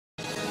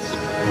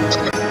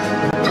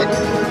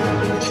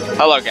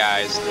Hello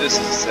guys, this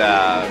is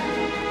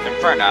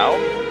Inferno.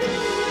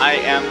 I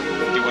am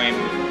doing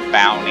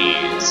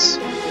bounties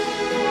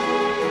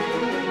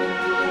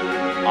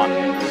on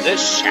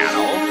this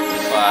channel,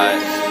 but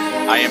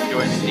I am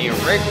doing the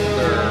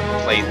regular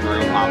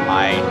playthrough on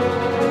my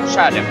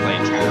Shadow Play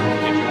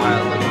channel. If you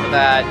want to look for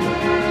that,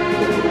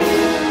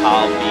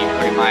 I'll be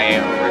putting my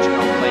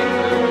original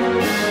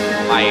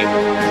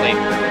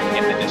playthrough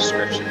in the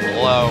description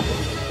below.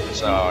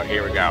 So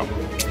here we go.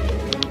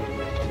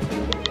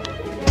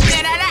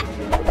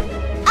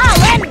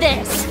 I'll end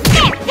this!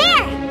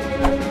 There!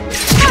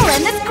 I'll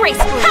end this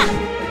gracefully!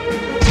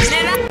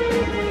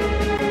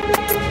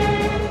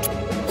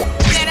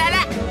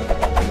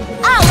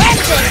 I'll end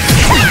this!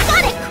 I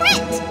got it!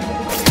 Crit!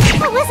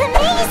 That was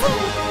amazing!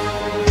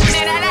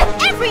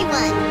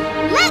 Everyone,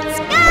 let's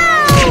go!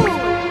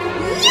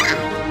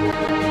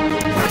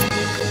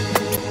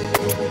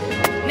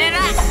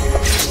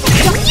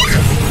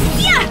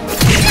 Yeah!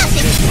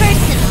 Nothing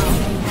personal!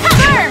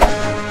 Burn!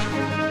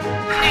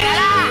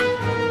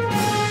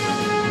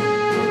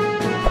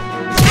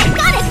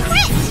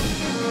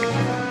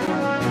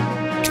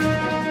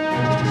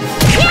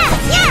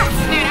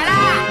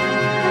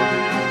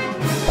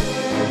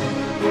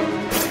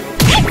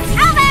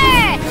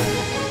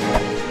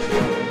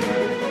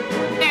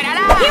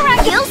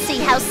 You'll see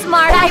how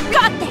smart I've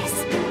got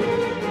this!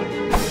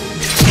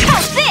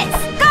 How's this?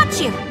 Got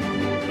you!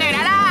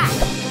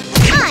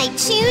 I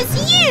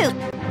choose you!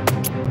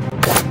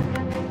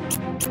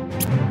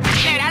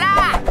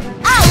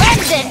 I'll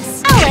end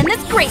this! I'll end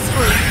this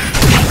gracefully!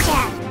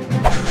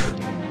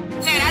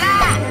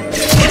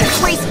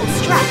 Graceful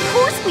strike, of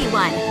course we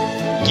won!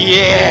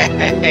 Yeah!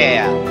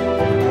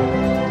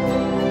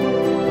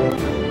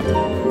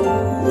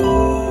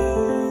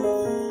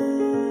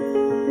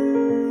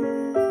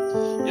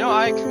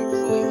 I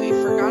completely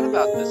forgot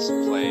about this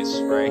place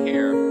right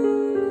here.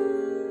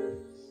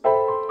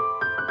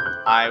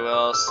 I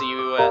will see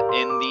you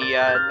in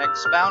the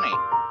next bounty.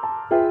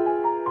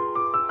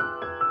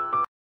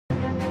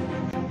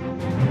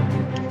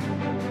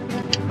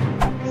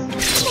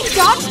 They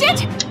dodged it?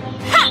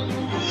 Ha!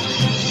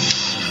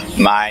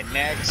 My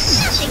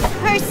next... Nothing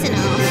personal.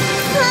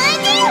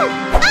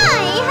 I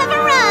have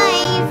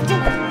arrived!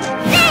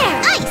 There!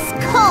 Ice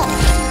cold!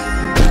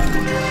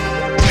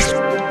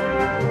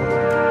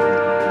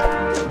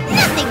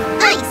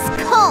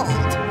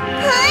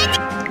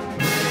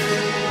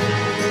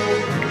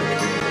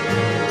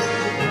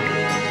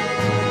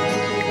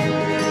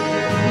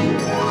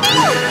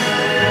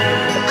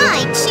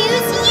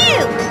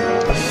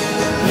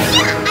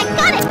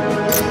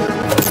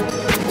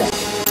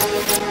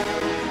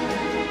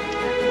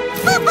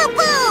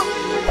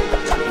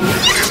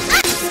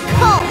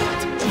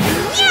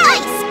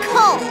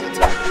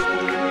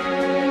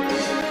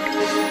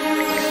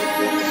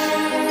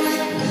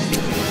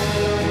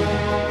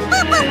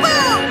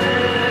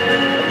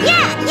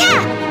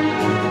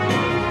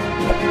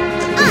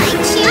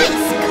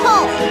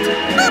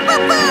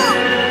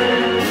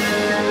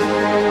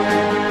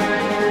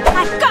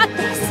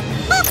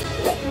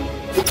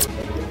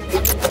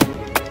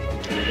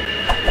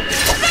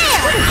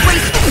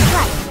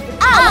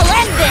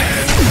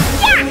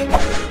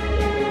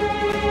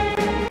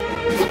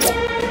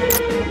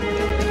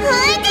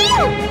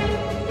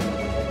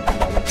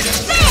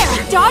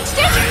 Dodged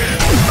it?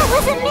 That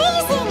was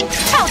amazing!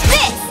 How's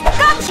this?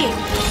 Got you!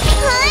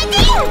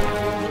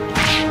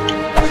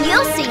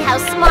 You'll see how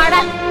smart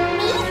I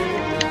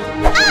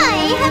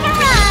have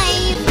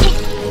arrived!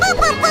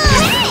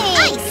 Hey!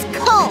 Ice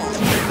cold!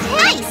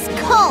 Ice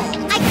cold!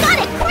 I got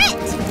it!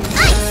 Crit!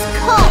 Ice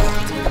cold!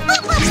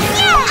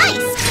 Yeah!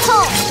 Ice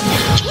cold!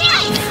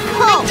 Ice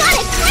cold! I got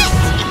it! Crit!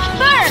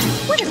 Burn!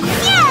 What a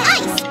yeah!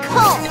 Ice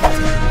cold!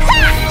 Ha!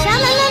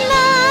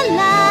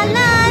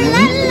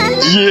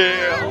 Cha-la-la-la-la-la-la-la-la! Yeah!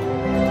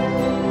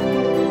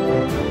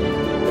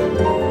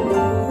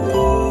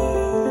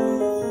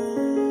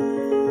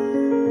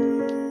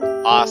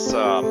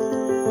 Awesome.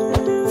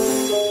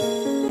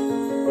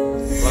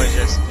 Let me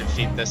just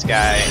defeat this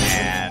guy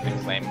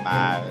and claim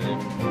my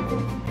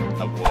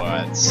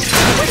awards.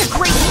 What a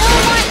great no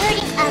more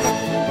hurting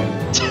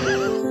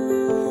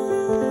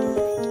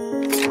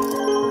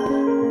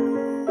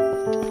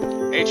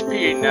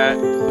HP nut.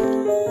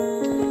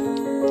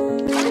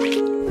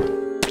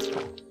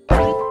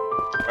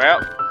 Well,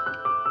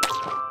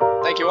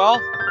 thank you all.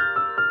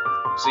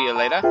 See you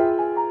later.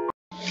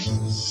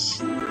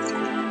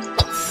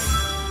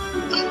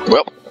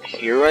 Well,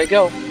 here I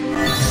go.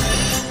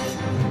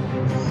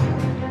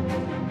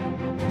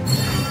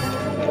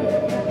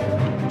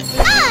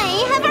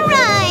 I have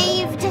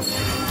arrived!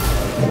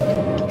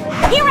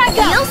 Here I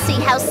go! You'll see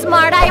how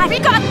smart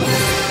I've got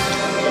this!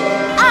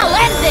 I'll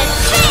end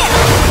this! There!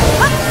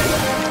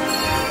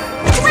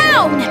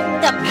 Drown!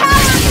 The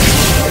power!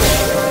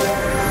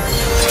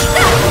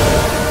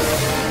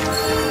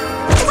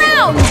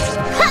 Drown!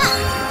 Ha!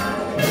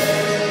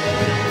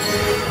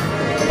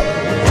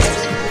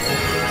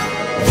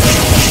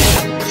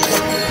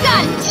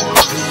 Got it!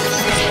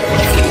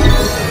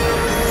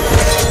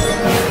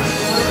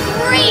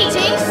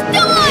 Raging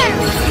storm!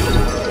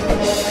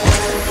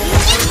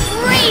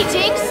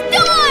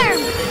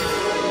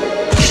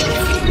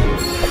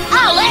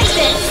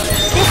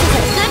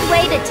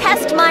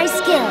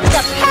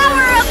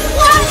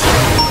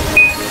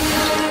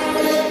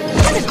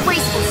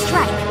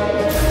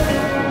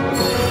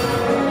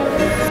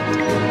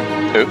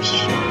 Oops.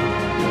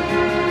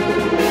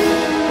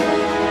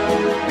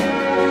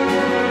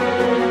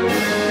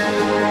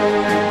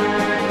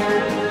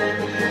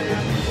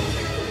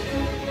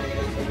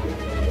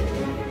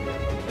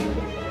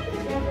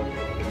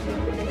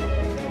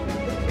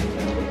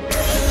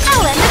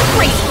 I'll end this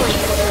gracefully.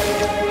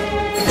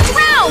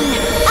 Drown!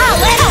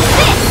 I'll end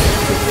this!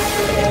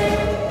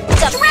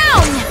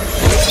 Drown!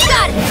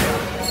 Got it!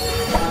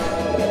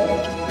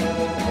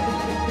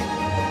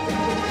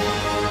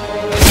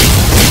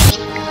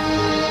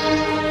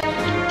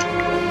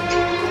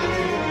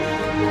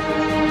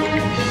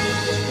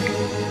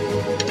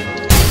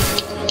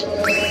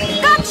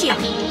 Gotcha!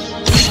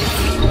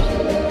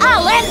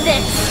 I'll end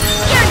this!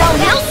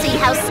 You'll see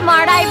how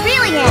smart I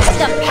really am!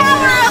 The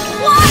power of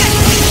water!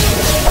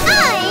 I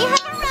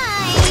have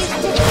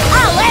arrived!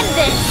 I'll end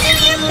this! Do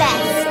your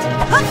best!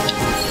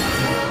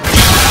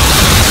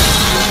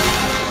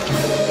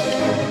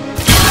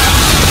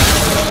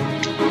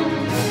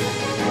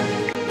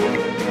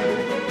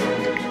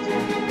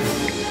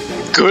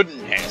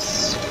 Goodness.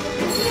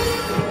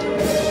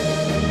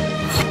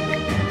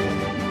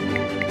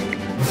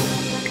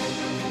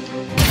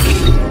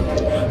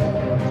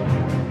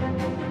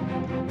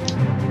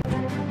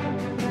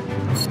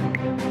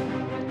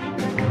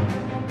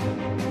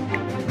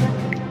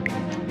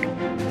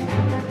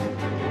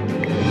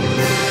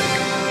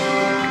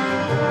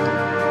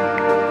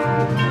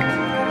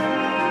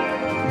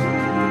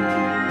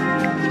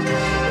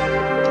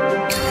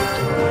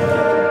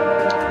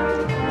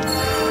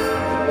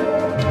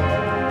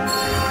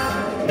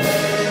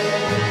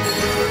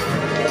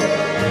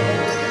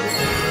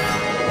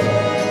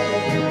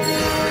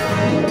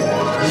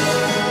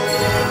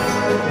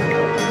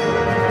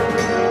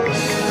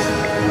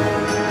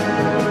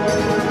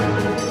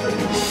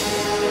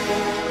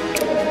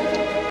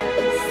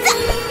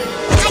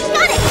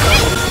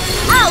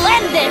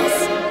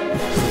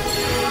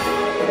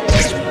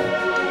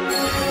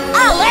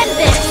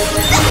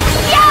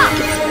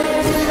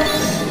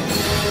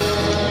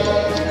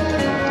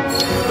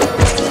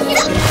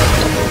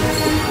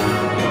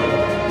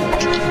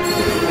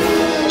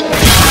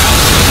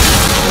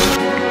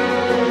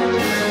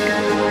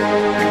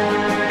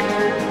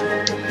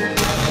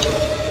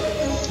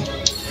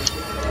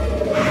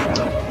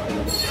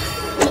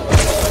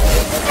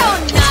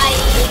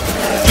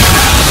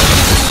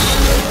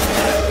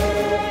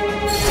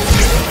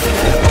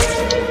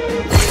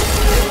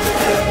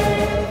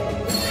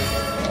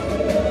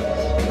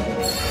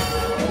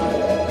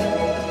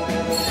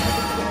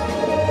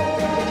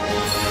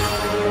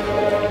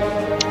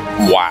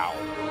 Wow.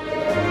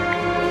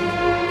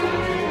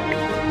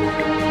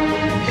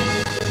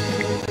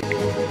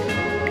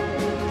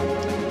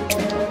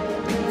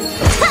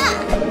 Ha!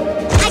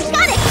 I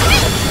got it!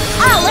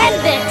 I'll end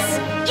this!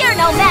 You're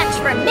no match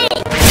for me!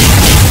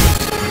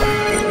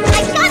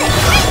 I got it!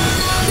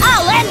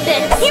 I'll end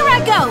this! Here I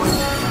go!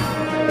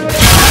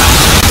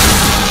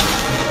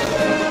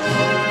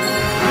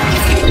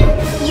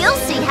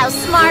 You'll see how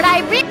smart I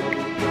really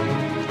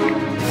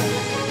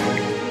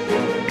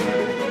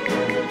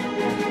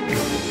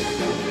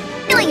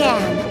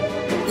am.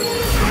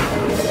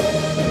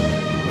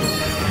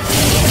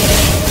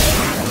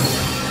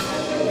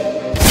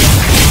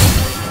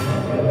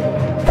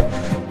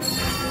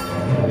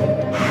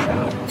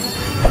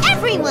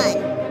 Everyone,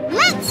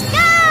 let's go!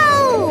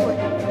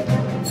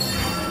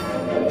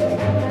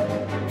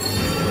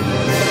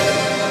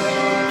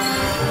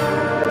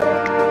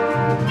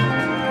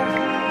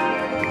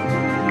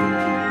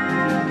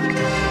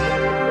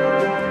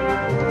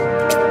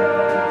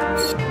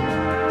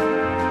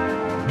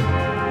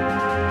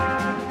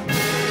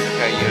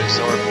 Okay, you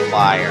absorb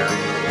fire.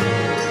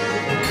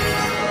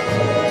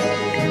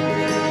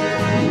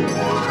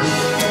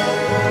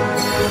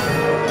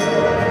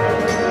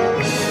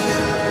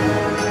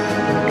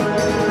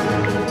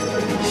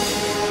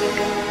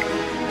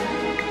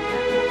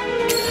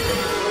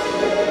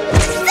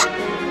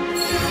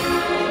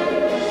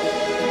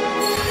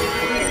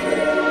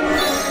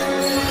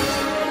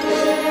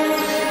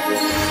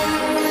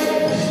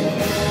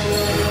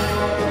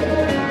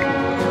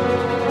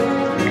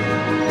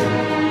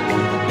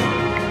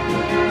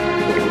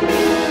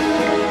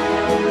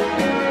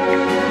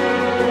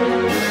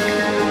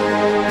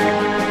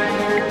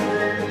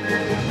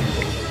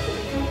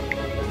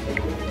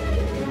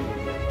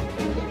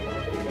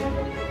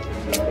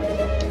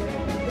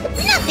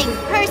 Nothing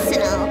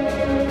personal.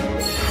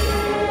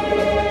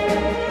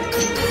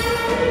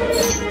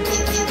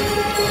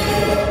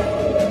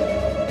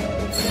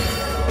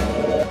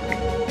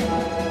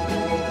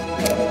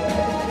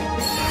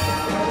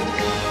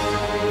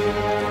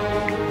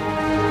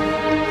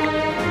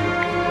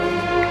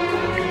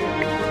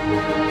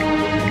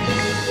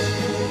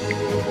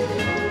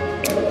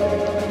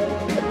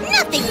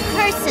 Nothing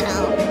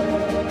personal.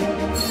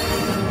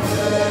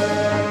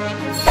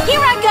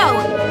 Here I go!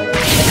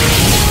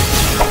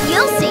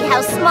 You'll see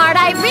how smart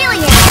I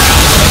really am!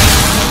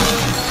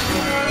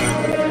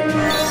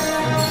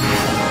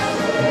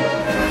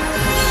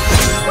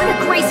 What a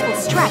graceful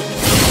strike!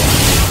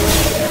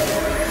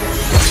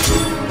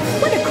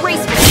 What a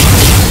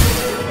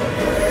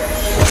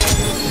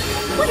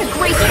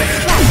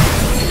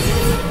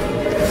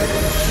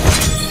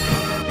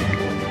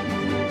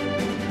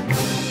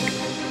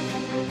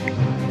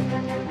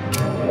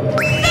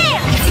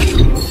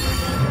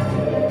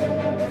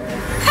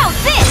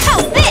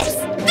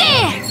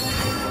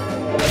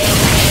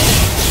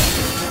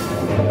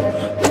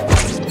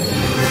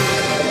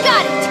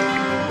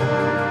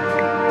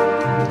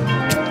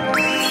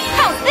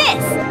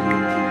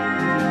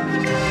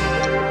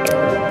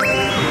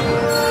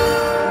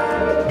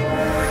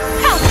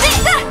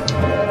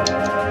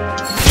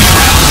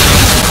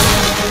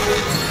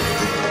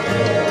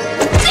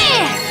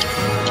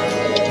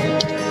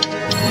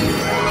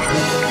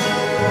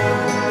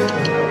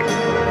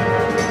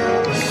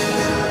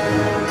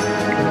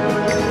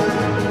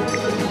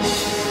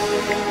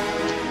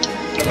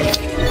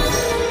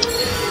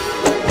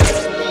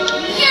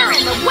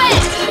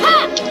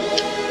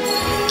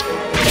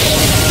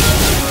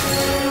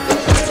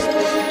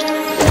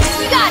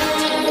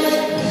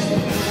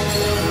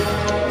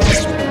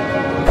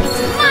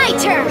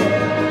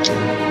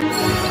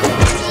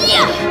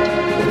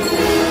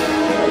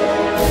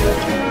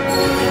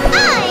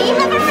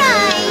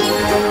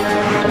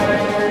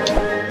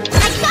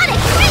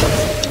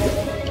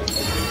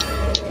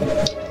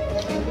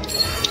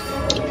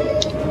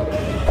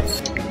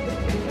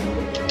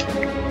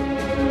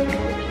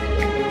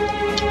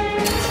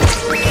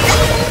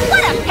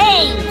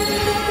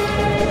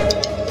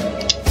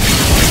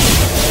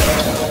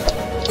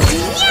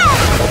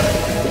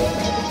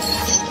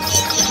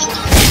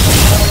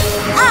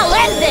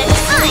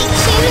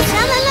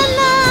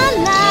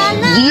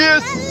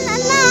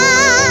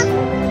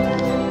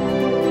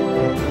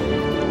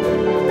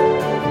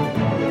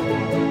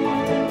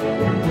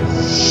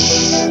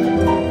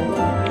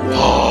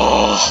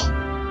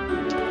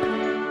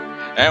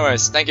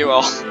Anyways, thank you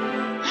all.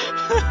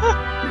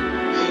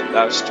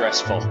 That was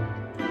stressful.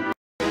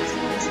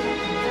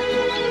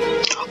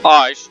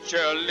 Ice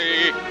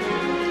jelly!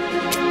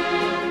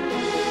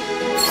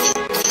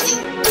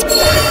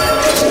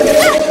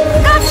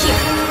 Got you!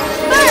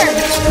 Burn!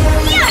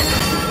 Yeah!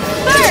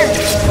 Burn!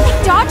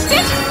 I dodged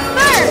it!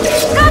 Burn!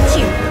 Got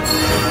you!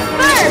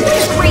 Burn! What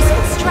a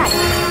graceful strike!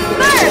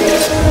 Burn!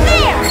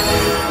 There!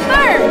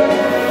 Burn!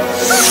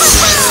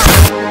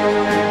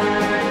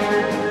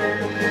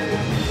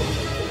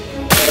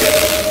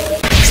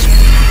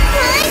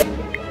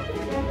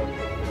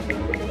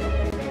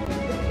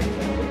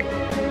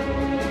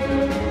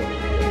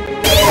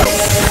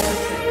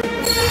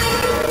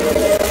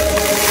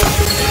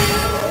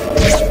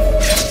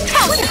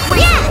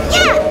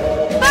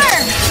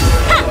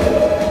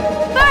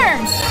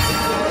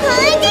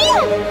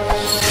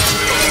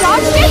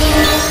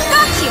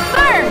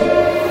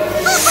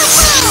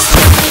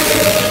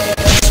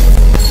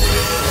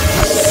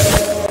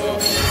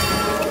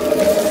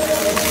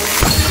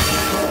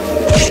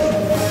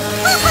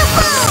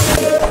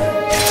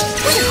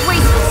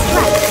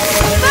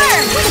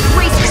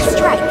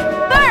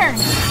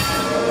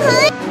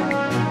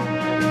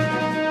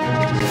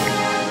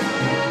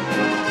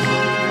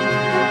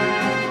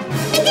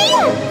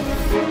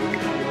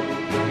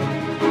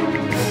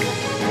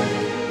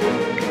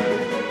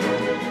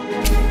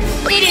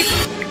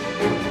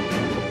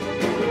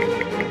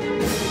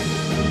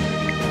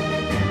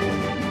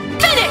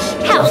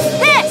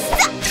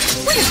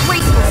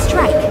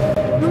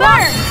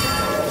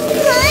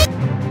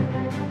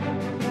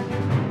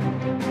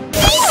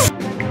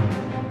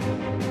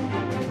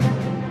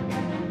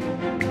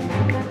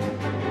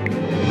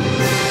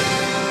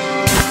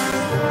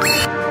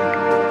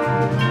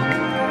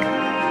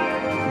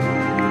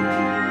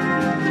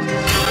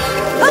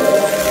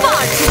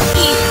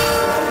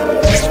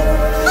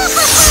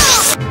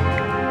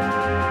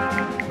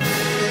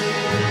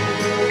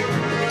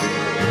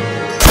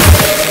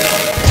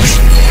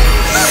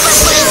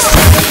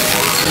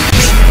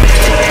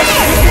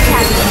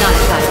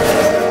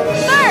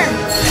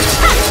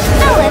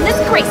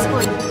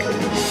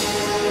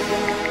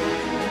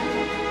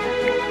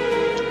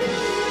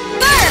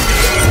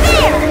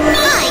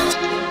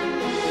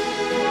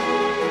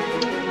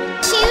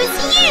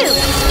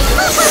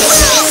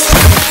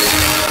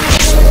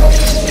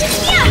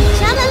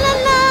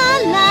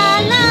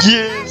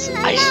 Yes!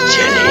 Ice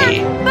jelly!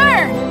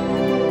 Burn!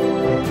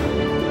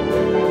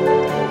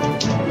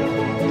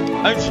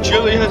 Ice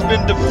jelly has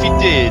been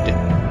defeated!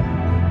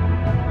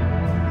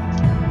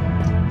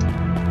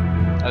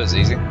 That was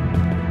easy.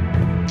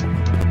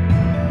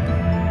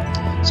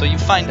 So you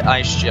find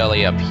ice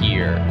jelly up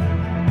here.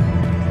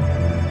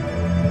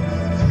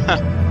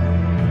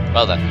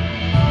 Well then.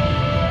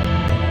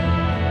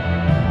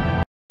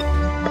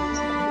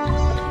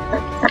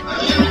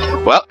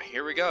 Well,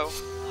 here we go.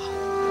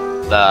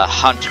 The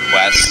hunt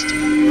quest.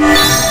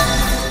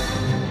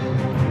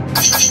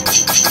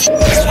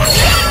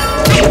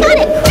 Got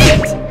it!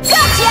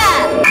 Gotcha!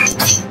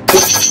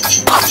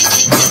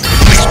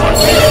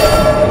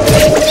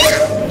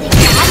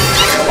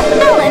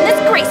 I'll end this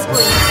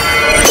gracefully.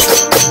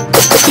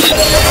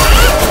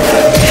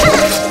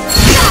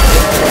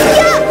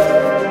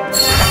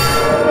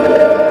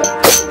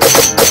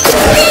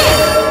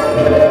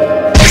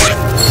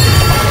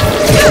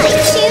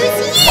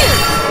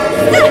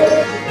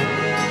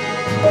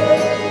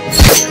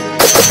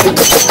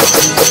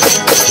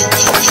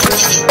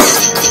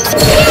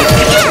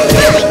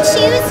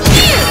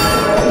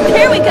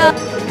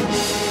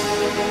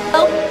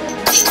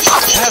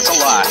 That's a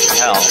lot.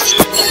 Hell.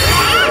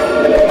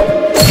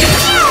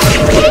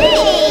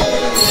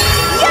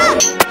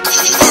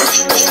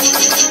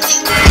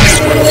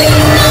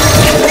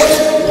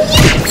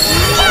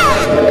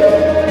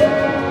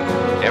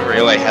 It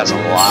really has a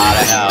lot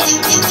of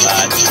health,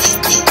 but...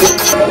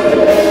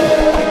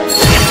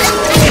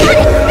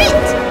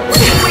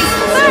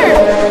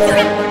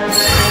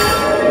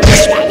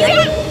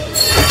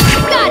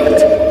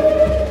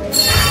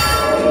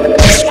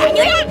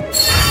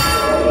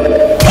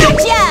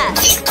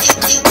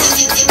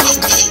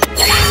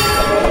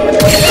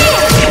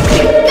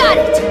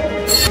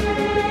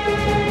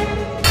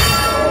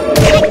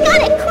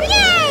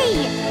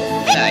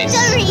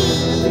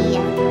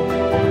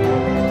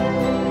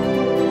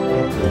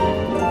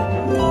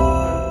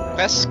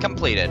 Quest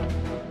completed.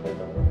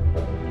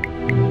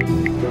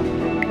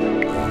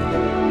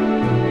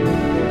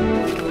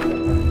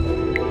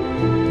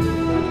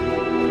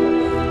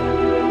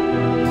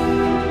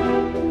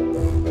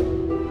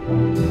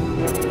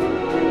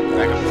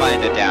 I can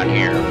find it down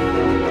here.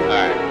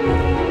 Alright.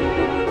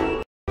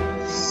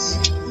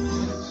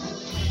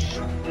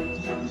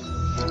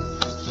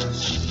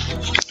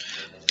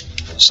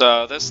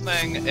 So this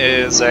thing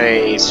is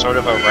a sort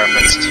of a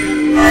reference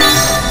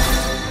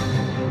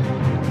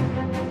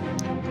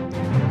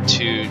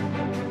to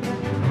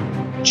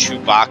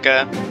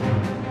Chewbacca.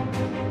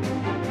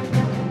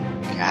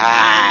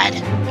 God,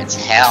 it's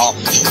hell.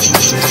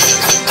 It's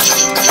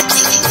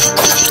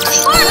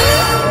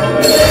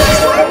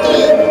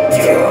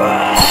working!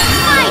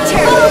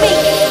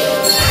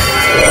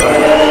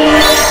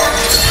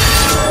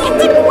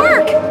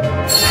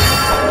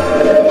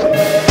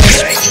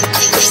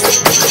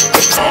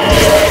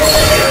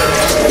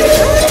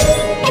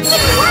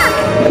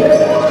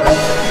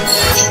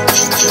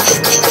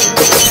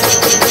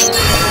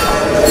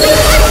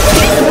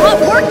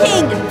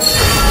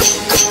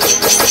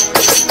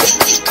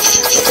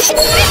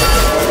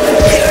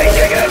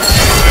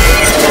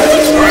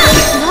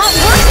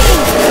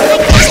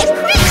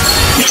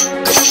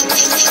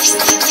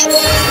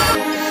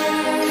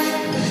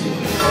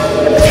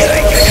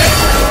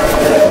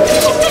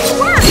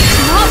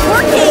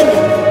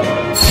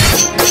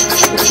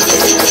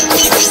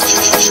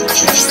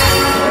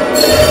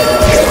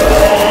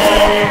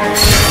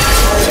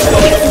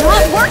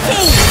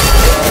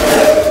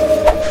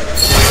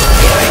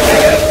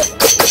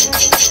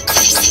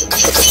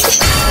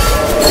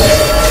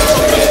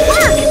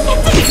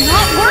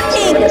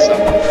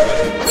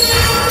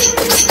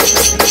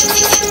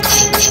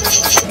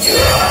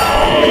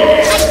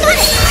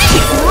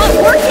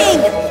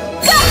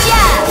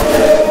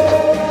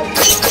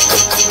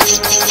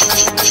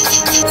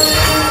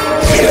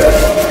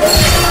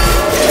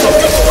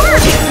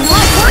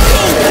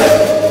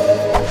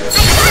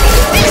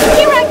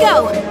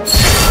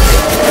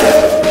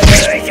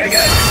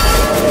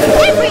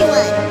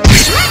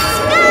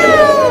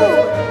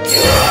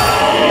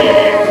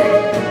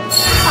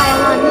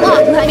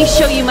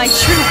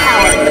 true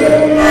power!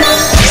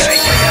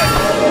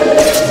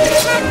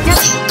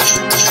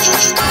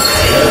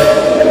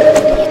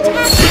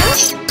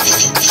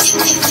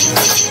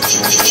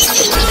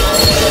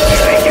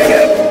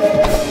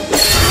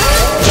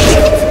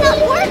 It's not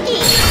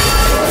working!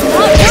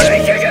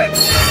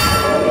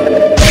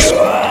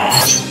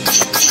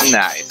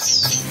 Nice.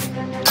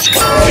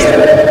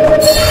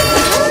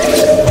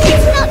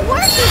 It's not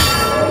working!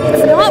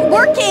 It's not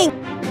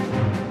working!